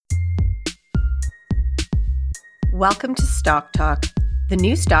Welcome to Stock Talk, the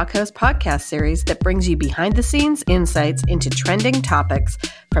new Stockhouse podcast series that brings you behind-the-scenes insights into trending topics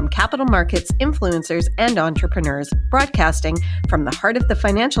from capital markets, influencers, and entrepreneurs, broadcasting from the heart of the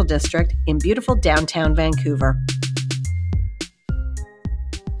financial district in beautiful downtown Vancouver.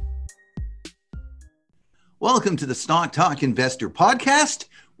 Welcome to the Stock Talk Investor Podcast,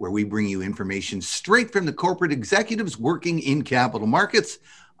 where we bring you information straight from the corporate executives working in capital markets.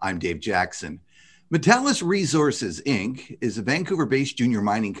 I'm Dave Jackson. Metallus Resources, Inc. is a Vancouver-based junior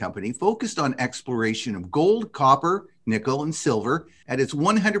mining company focused on exploration of gold, copper, nickel, and silver at its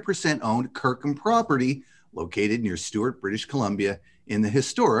 100% owned Kirkham property located near Stewart, British Columbia, in the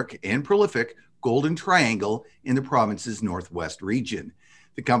historic and prolific Golden Triangle in the province's northwest region.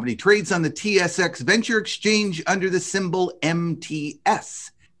 The company trades on the TSX Venture Exchange under the symbol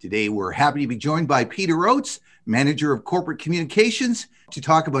MTS. Today, we're happy to be joined by Peter Oates, Manager of Corporate Communications, to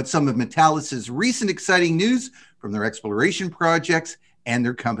talk about some of Metallus's recent exciting news from their exploration projects and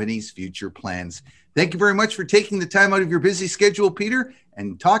their company's future plans. Thank you very much for taking the time out of your busy schedule, Peter,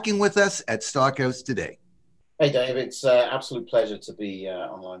 and talking with us at Stockhouse today. Hey, Dave. It's an absolute pleasure to be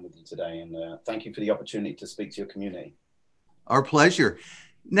online with you today, and thank you for the opportunity to speak to your community. Our pleasure.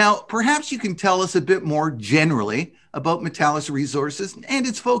 Now, perhaps you can tell us a bit more generally about Metallus Resources and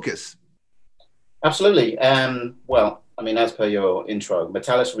its focus. Absolutely. As per your intro,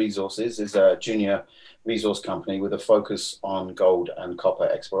 Metallus Resources is a junior resource company with a focus on gold and copper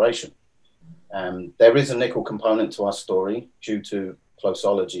exploration. There is a nickel component to our story due to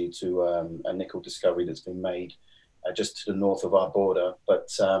closeology to a nickel discovery that's been made just to the north of our border. But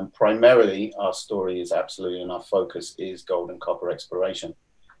primarily, our story is absolutely, and our focus is gold and copper exploration.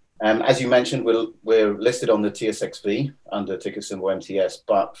 As you mentioned, we're listed on the TSXV under ticker symbol MTS,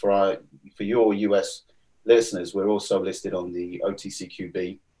 but for your US listeners, we're also listed on the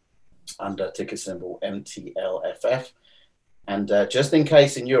OTCQB under ticker symbol MTLFF. And just in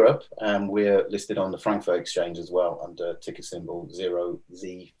case in Europe, we're listed on the Frankfurt Exchange as well under ticker symbol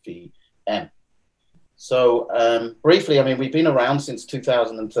 0ZVM. So briefly, we've been around since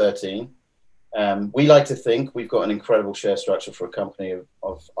 2013. We like to think we've got an incredible share structure for a company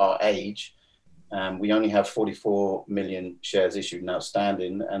of our age. We only have 44 million shares issued and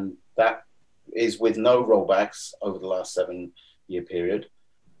outstanding, and that is with no rollbacks over the last 7-year period.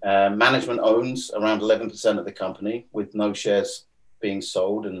 Management owns around 11% of the company with no shares being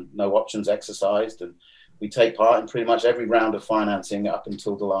sold and no options exercised. And we take part in pretty much every round of financing up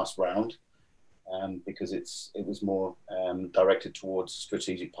until the last round because it was more directed towards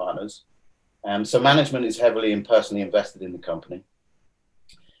strategic partners. So management is heavily and personally invested in the company.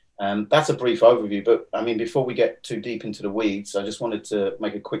 That's a brief overview, but before we get too deep into the weeds, I just wanted to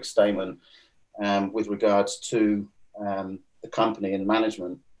make a quick statement with regards to the company and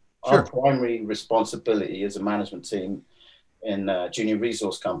management. Sure. Our primary responsibility as a management team in a junior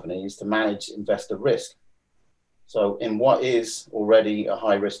resource company is to manage investor risk. So in what is already a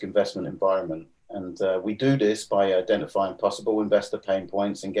high-risk investment environment, and we do this by identifying possible investor pain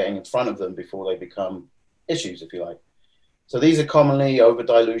points and getting in front of them before they become issues, if you like. So these are commonly over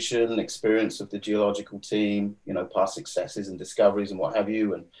dilution, experience of the geological team, past successes and discoveries and what have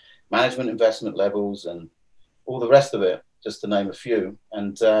you, and management investment levels and all the rest of it, just to name a few.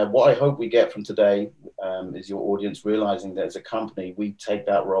 And what I hope we get from today is your audience realizing that as a company, we take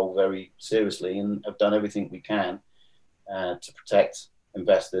that role very seriously and have done everything we can to protect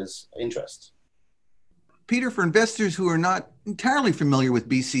investors' interests. Peter, for investors who are not entirely familiar with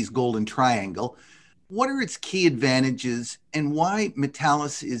BC's Golden Triangle, what are its key advantages and why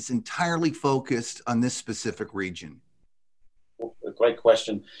Metallus is entirely focused on this specific region? A great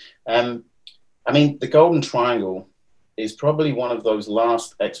question. The Golden Triangle is probably one of those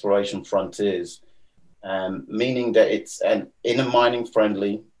last exploration frontiers, meaning that it's in a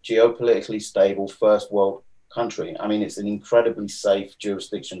mining-friendly, geopolitically stable first world country. It's an incredibly safe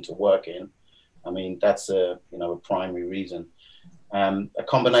jurisdiction to work in. That's a primary reason. A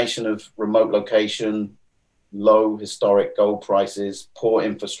combination of remote location, low historic gold prices, poor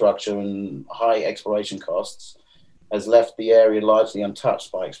infrastructure, and high exploration costs has left the area largely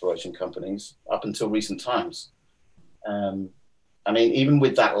untouched by exploration companies up until recent times. Even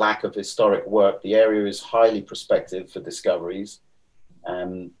with that lack of historic work, the area is highly prospective for discoveries.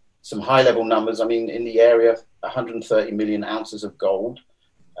 Some high-level numbers, in the area, 130 million ounces of gold,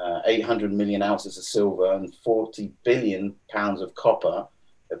 800 million ounces of silver, and 40 billion pounds of copper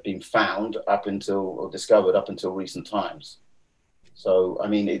have been found discovered up until recent times. So,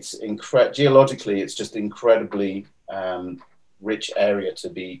 it's geologically, it's just incredibly rich area to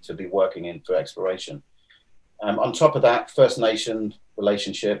be working in for exploration. On top of that, First Nation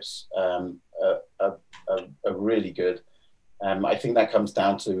relationships, a really good. I think that comes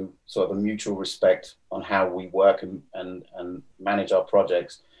down to sort of a mutual respect on how we work and manage our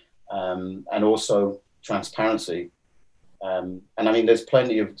projects, and also transparency. And I mean, there's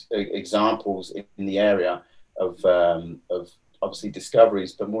plenty of examples in the area of obviously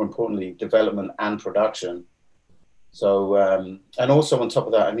discoveries, but more importantly, development and production. So, and also on top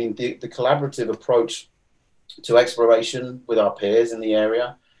of that, I mean, the collaborative approach to exploration with our peers in the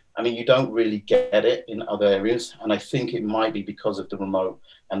area, I mean, you don't really get it in other areas. And I think it might be because of the remote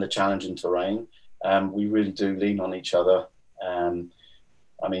and the challenging terrain. We really do lean on each other.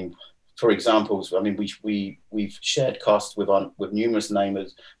 I mean, for examples, I mean, we've shared costs with numerous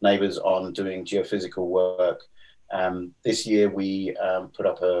neighbors on doing geophysical work. This year we put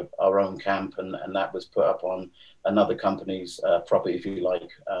up our own camp, and that was put up on another company's property, if you like.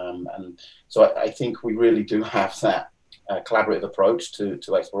 And so I think we really do have that collaborative approach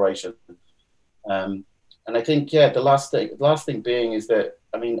to exploration. And I think, yeah, the last thing being is that,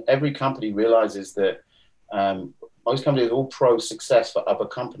 I mean, every company realizes that most companies are all pro success for other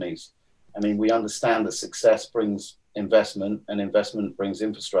companies. I mean, we understand that success brings investment, and investment brings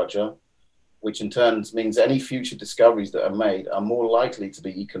infrastructure, which in turn means any future discoveries that are made are more likely to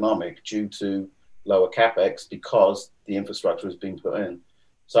be economic due to lower capex because the infrastructure has been put in.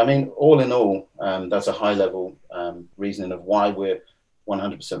 So, I mean, all in all, that's a high level reasoning of why we're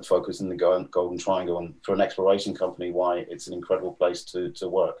 100% focused in the Golden Triangle, and for an exploration company, why it's an incredible place to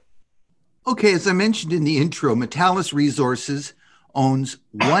work. Okay, as I mentioned in the intro, Metallus Resources owns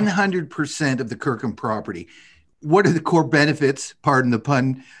 100% of the Kirkham property. What are the core benefits, pardon the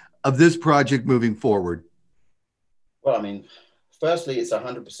pun, of this project moving forward? Well, I mean, firstly, it's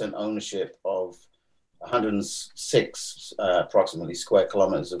 100% ownership of 106 approximately square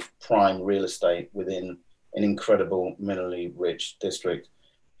kilometers of prime real estate within an incredible minerally rich district.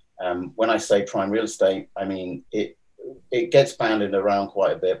 When I say prime real estate, I mean it gets banded around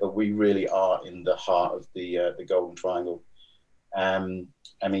quite a bit, but we really are in the heart of the Golden Triangle.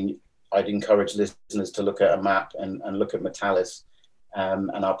 I mean, I'd encourage listeners to look at a map and look at Metallus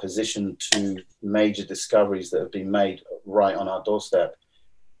and our position to major discoveries that have been made right on our doorstep.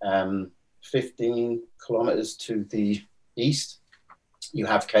 15 kilometers to the east, you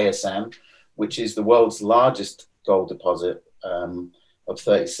have KSM, which is the world's largest gold deposit of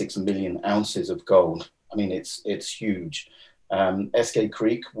 36 million ounces of gold. I mean, it's huge. Eskay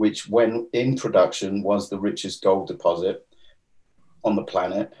Creek, which when in production was the richest gold deposit on the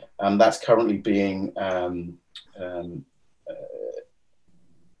planet, that's currently being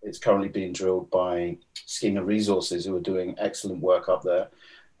it's currently being drilled by Skeena Resources, who are doing excellent work up there,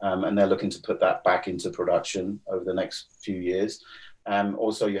 and they're looking to put that back into production over the next few years.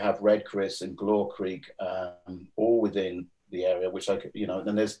 Also, you have Red Chris and Glore Creek, all within the area, which I could,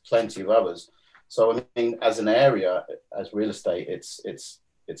 then there's plenty of others. So I mean, as an area, as real estate, it's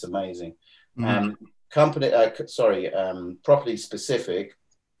amazing. Mm-hmm. Property specific,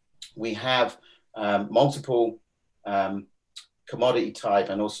 we have multiple commodity type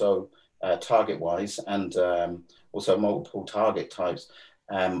and also target wise, and also multiple target types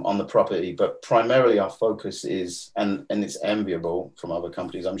on the property, but primarily our focus is, and it's enviable from other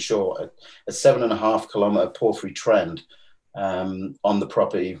companies, I'm sure, a 7.5 kilometer porphyry trend on the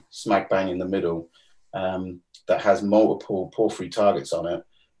property, smack bang in the middle, that has multiple porphyry targets on it.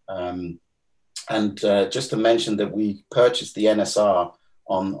 And just to mention that we purchased the NSR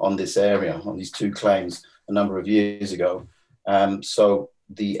on this area, on these two claims, a number of years ago. So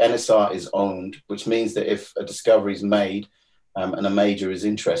the NSR is owned, which means that if a discovery is made and a major is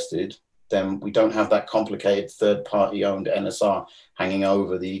interested, then we don't have that complicated third-party owned NSR hanging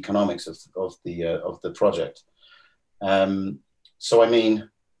over the economics of the project. So I mean,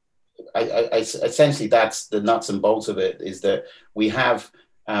 I essentially that's the nuts and bolts of it, is that we have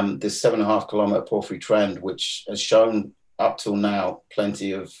this 7.5 kilometer porphyry trend, which has shown up till now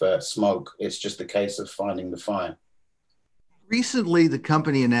plenty of smoke. It's just a case of finding the fire. Recently, the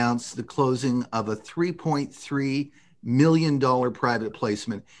company announced the closing of a $3.3 million private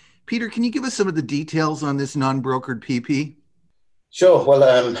placement. Peter, can you give us some of the details on this non-brokered PP? Sure.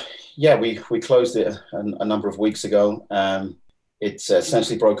 Well, yeah, we closed it a number of weeks ago. It's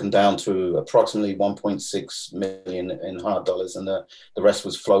essentially broken down to approximately 1.6 million in hard dollars, and the rest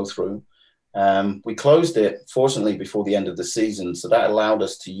was flow through. We closed it, fortunately, before the end of the season, so that allowed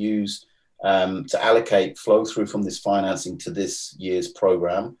us to use to allocate flow through from this financing to this year's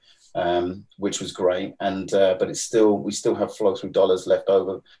program, which was great. And but we still have flow through dollars left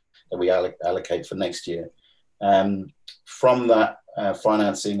over that we allocate for next year. From that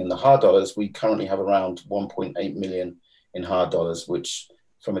financing in the hard dollars, we currently have around 1.8 million in hard dollars, which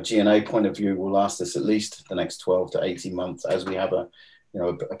from a G&A point of view, will last us at least the next 12 to 18 months as we have a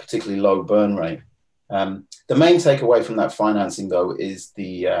particularly low burn rate. The main takeaway from that financing, though, is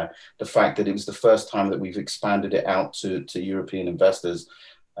the fact that it was the first time that we've expanded it out to European investors.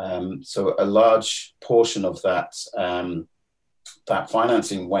 So a large portion of that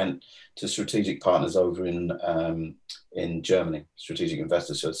financing went to strategic partners over in Germany, strategic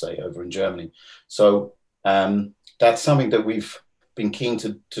investors, should say, over in Germany. So that's something that we've been keen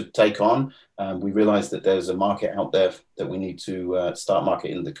to take on. We realize that there's a market out there that we need to start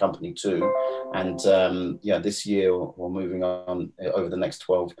marketing the company to. And this year or moving on over the next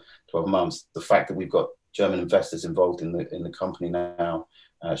 12 months, the fact that we've got German investors involved in the company now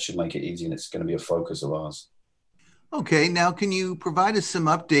should make it easy, and it's going to be a focus of ours. Okay, now can you provide us some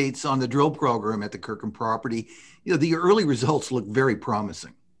updates on the drill program at the Kirkham property? The early results look very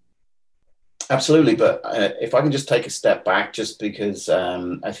promising. Absolutely, but if I can just take a step back, just because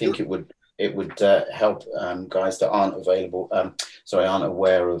I think it would help guys that aren't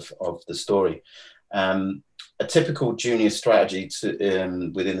aware of the story. A typical junior strategy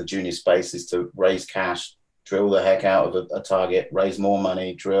within the junior space is to raise cash, drill the heck out of a target, raise more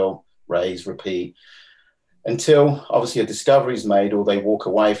money, drill, raise, repeat, until obviously a discovery is made or they walk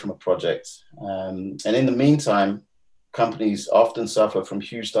away from a project. And in the meantime, companies often suffer from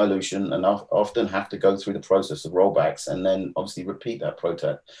huge dilution and often have to go through the process of rollbacks and then obviously repeat that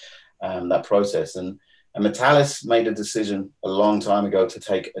process. And Metallus made a decision a long time ago to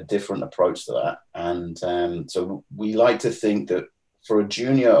take a different approach to that. And so we like to think that for a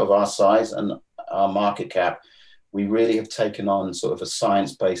junior of our size and our market cap, we really have taken on sort of a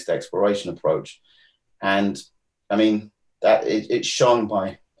science-based exploration approach. And I mean, that it's shown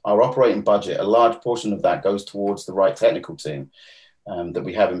by our operating budget. A large portion of that goes towards the right technical team that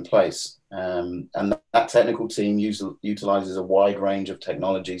we have in place. And that technical team utilizes a wide range of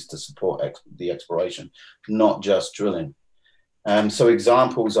technologies to support the exploration, not just drilling. So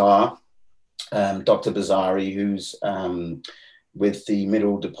examples are Dr. Bazari, who's with the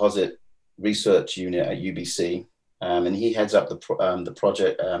Middle Deposit Research Unit at UBC, and he heads up the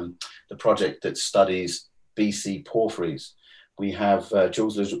project that studies BC porphyries. We have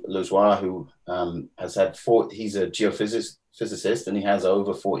Jules Lejoie, who he's a geophysicist, and he has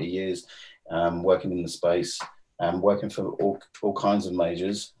over 40 years working in the space, working for all kinds of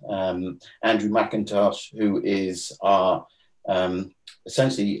majors. Andrew McIntosh, who is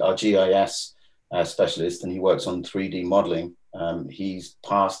essentially our GIS specialist, and he works on 3D modeling. He's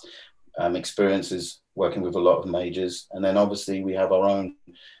past experiences working with a lot of majors. And then obviously we have our own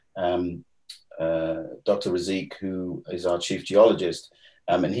Dr. Razik, who is our chief geologist.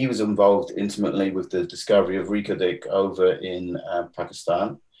 And he was involved intimately with the discovery of Reko Diq over in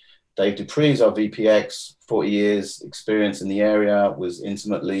Pakistan. Dave Dupree is our VPX, 40 years experience in the area, was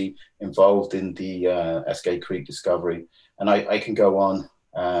intimately involved in the Eskay Creek discovery. And I can go on.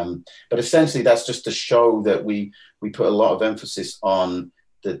 But essentially, that's just to show that we put a lot of emphasis on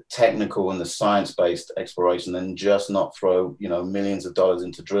the technical and the science-based exploration and just not throw, millions of dollars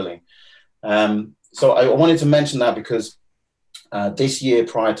into drilling. So I wanted to mention that because this year,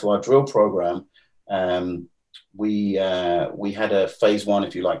 prior to our drill program, we had a phase one,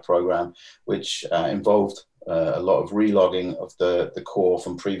 if you like, program, which involved a lot of relogging of the core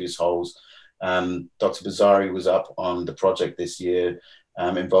from previous holes. Dr. Bazari was up on the project this year,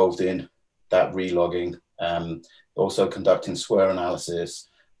 involved in that relogging, also conducting SWER analysis.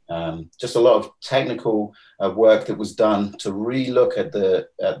 Just a lot of technical work that was done to relook at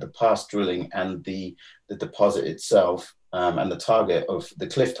the past drilling and the deposit itself, and the target of the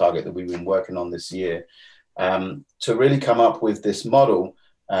cliff target that we've been working on this year, to really come up with this model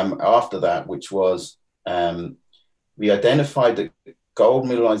after that, which was we identified that gold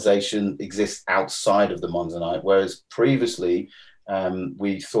mineralization exists outside of the monzonite, whereas previously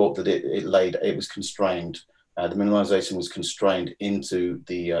we thought that it was constrained. The mineralization was constrained into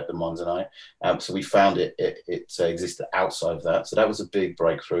the monzonite, so we found it existed outside of that. So that was a big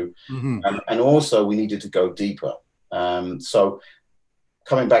breakthrough, and also we needed to go deeper. So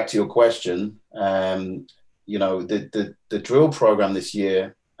coming back to your question, the drill program this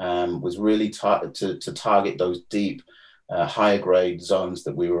year was really to target those deep, higher grade zones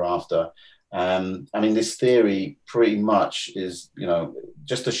that we were after. This theory pretty much is,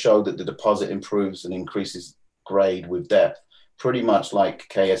 just to show that the deposit improves and increases grade with depth, pretty much like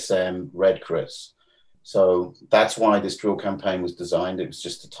KSM Red Chris. So that's why this drill campaign was designed. It was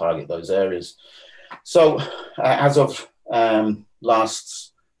just to target those areas. So as of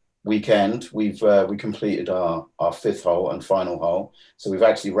last weekend, we completed our fifth hole and final hole. So we've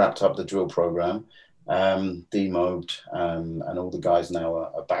actually wrapped up the drill program. demobbed, and all the guys now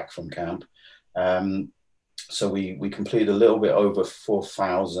are back from camp. So we completed a little bit over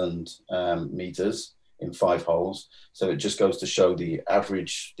 4,000 meters in 5 holes. So it just goes to show the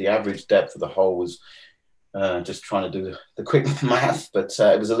average depth of the hole was, just trying to do the quick math, but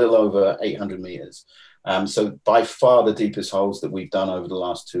it was a little over 800 meters. So by far the deepest holes that we've done over the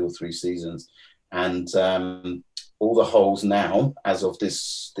last 2 or 3 seasons. And all the holes now, as of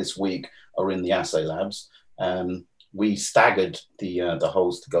this week, are in the assay labs. We staggered the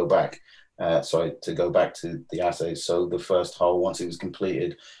holes to go back to the assays. So the first hole, once it was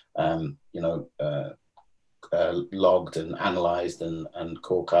completed, logged and analyzed and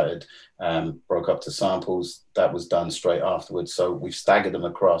core cutted, broke up to samples. That was done straight afterwards. So we've staggered them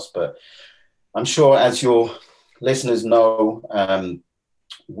across. But I'm sure, as your listeners know,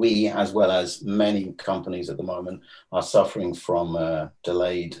 we, as well as many companies at the moment, are suffering from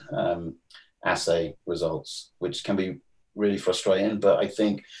delayed assay results, which can be really frustrating. But I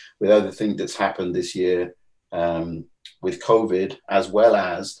think with everything that's happened this year, with COVID, as well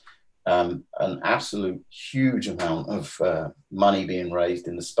as an absolute huge amount of money being raised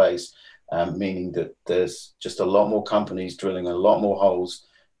in the space, meaning that there's just a lot more companies drilling a lot more holes,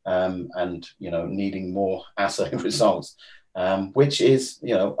 and needing more assay results, which is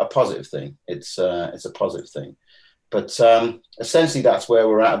a positive thing. It's a positive thing. But essentially, that's where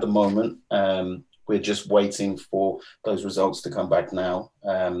we're at the moment. We're just waiting for those results to come back now.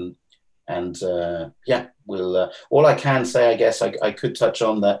 We'll. All I can say, I guess, I could touch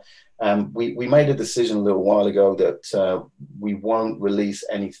on that. We made a decision a little while ago that we won't release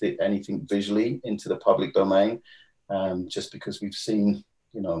anything visually into the public domain, just because we've seen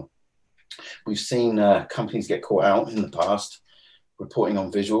companies get caught out in the past reporting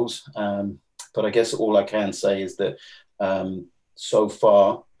on visuals. But I guess all I can say is that so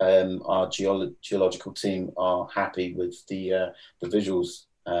far our geological team are happy with the visuals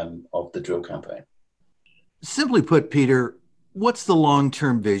of the drill campaign. Simply put, Peter, what's the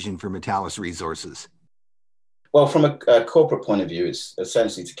long-term vision for Metallus Resources? Well, from a corporate point of view, it's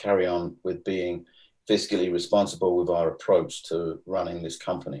essentially to carry on with being fiscally responsible with our approach to running this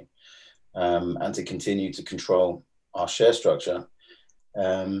company, and to continue to control our share structure,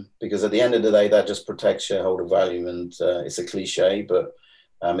 because at the end of the day, that just protects shareholder value. And it's a cliche, but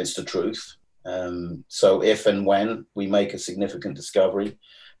it's the truth. So if and when we make a significant discovery,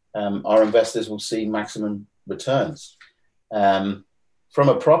 our investors will see maximum returns. From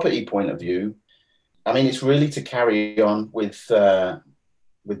a property point of view, I mean, it's really to carry on with the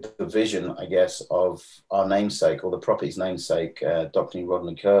vision, I guess, of our namesake, or the property's namesake, Dr.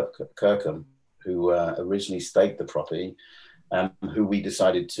 Rodney Kirkham, who originally staked the property, who we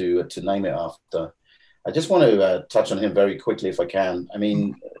decided to name it after. I just want to touch on him very quickly, if I can. I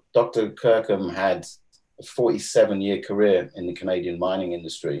mean, Dr. Kirkham had a 47-year career in the Canadian mining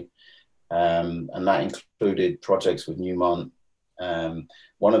industry, and that included projects with Newmont.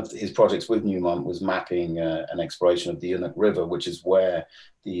 One of his projects with Newmont was mapping an exploration of the Inuk River, which is where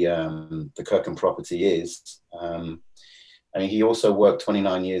the Kirkham property is. I mean, he also worked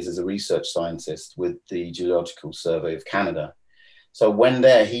 29 years as a research scientist with the Geological Survey of Canada. So when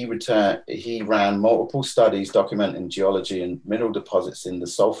there, he ran multiple studies documenting geology and mineral deposits in the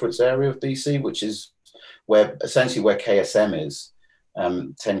Sulphurets area of BC, which is essentially where KSM is,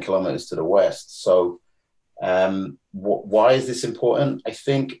 10 kilometers to the west. So why is this important? I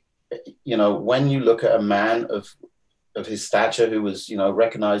think, when you look at a man of his stature, who was,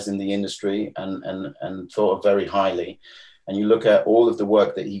 recognized in the industry and thought of very highly, and you look at all of the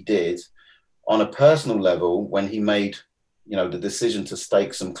work that he did on a personal level, when he made, the decision to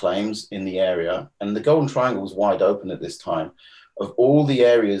stake some claims in the area, and the Golden Triangle was wide open at this time. Of all the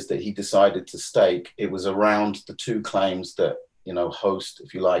areas that he decided to stake, it was around the 2 claims that, host,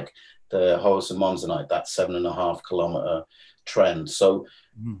 if you like, the Horace and Monzonite, that 7.5 kilometer trend. So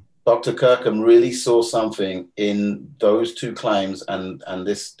Dr. Kirkham really saw something in those 2 claims and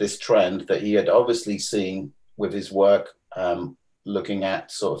this trend that he had obviously seen with his work, looking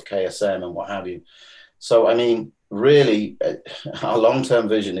at sort of KSM and what have you. So, I mean, really, our long-term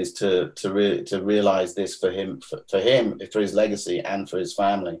vision is to realize this for him, for his legacy, and for his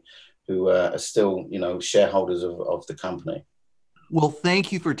family, who are still, shareholders of the company. Well,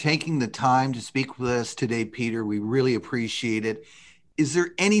 thank you for taking the time to speak with us today, Peter. We really appreciate it. Is there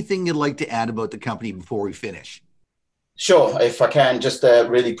anything you'd like to add about the company before we finish? Sure, if I can, just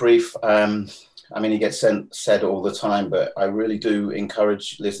really brief. I mean, it gets said all the time, but I really do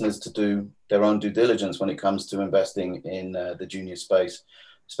encourage listeners to do their own due diligence when it comes to investing in the junior space,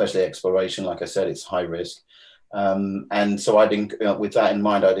 especially exploration. Like I said, it's high risk. And so with that in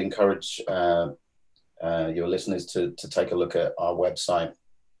mind, I'd encourage your listeners to take a look at our website.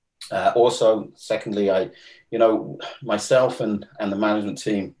 Also, secondly, myself and the management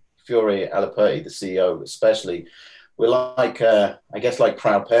team, Fiore Aliperti, the CEO especially, we're like, like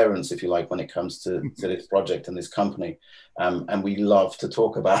proud parents, if you like, when it comes to this project and this company. And we love to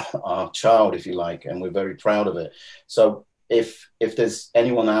talk about our child, if you like, and we're very proud of it. So if there's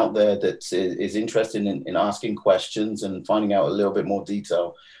anyone out there that is interested in asking questions and finding out a little bit more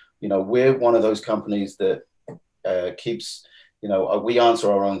detail, we're one of those companies that keeps, we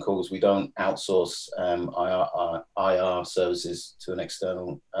answer our own calls. We don't outsource IR services to an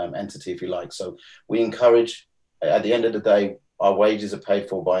external entity, if you like. So we encourage, at the end of the day, our wages are paid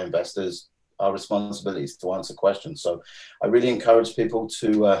for by investors. Our responsibility is to answer questions. So I really encourage people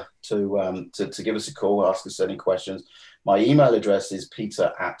to give us a call, ask us any questions. My email address is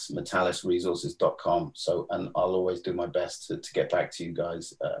peter@metallisresources.com. So, and I'll always do my best to get back to you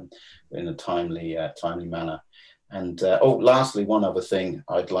guys in a timely manner. And lastly, one other thing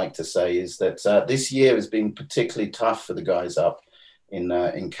I'd like to say is that this year has been particularly tough for the guys up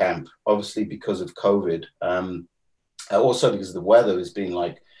in camp, obviously because of COVID. Also because the weather has been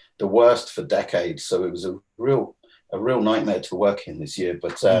like the worst for decades. So it was a real nightmare to work in this year,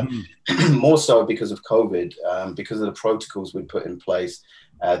 but more so because of COVID, because of the protocols we put in place.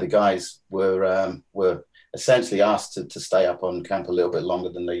 The guys were essentially asked to stay up on camp a little bit longer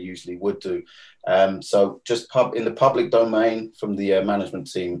than they usually would do. So just in the public domain from the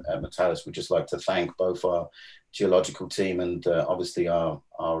management team at Metallis, we'd just like to thank both our geological team and obviously our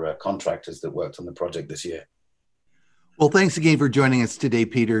contractors that worked on the project this year. Well, thanks again for joining us today,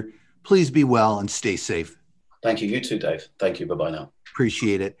 Peter. Please be well and stay safe. Thank you. You too, Dave. Thank you. Bye-bye now.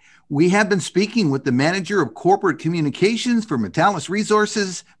 Appreciate it. We have been speaking with the Manager of Corporate Communications for Metallis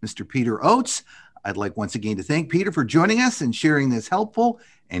Resources, Mr. Peter Oates. I'd like once again to thank Peter for joining us and sharing this helpful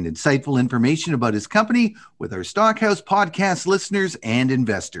and insightful information about his company with our Stockhouse podcast listeners and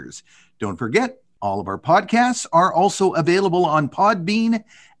investors. Don't forget, all of our podcasts are also available on Podbean,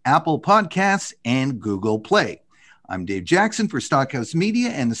 Apple Podcasts, and Google Play. I'm Dave Jackson for Stockhouse Media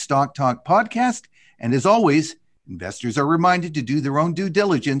and the Stock Talk podcast. And as always, investors are reminded to do their own due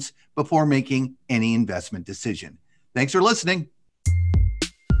diligence before making any investment decision. Thanks for listening.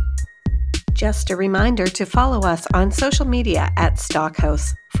 Just a reminder to follow us on social media at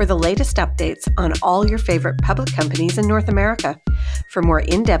Stockhouse for the latest updates on all your favorite public companies in North America. For more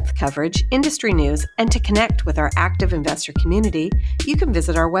in-depth coverage, industry news, and to connect with our active investor community, you can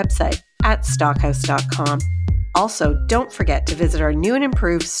visit our website at stockhouse.com. Also, don't forget to visit our new and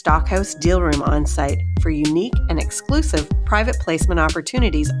improved Stockhouse Deal Room on site for unique and exclusive private placement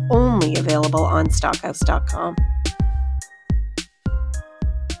opportunities only available on stockhouse.com.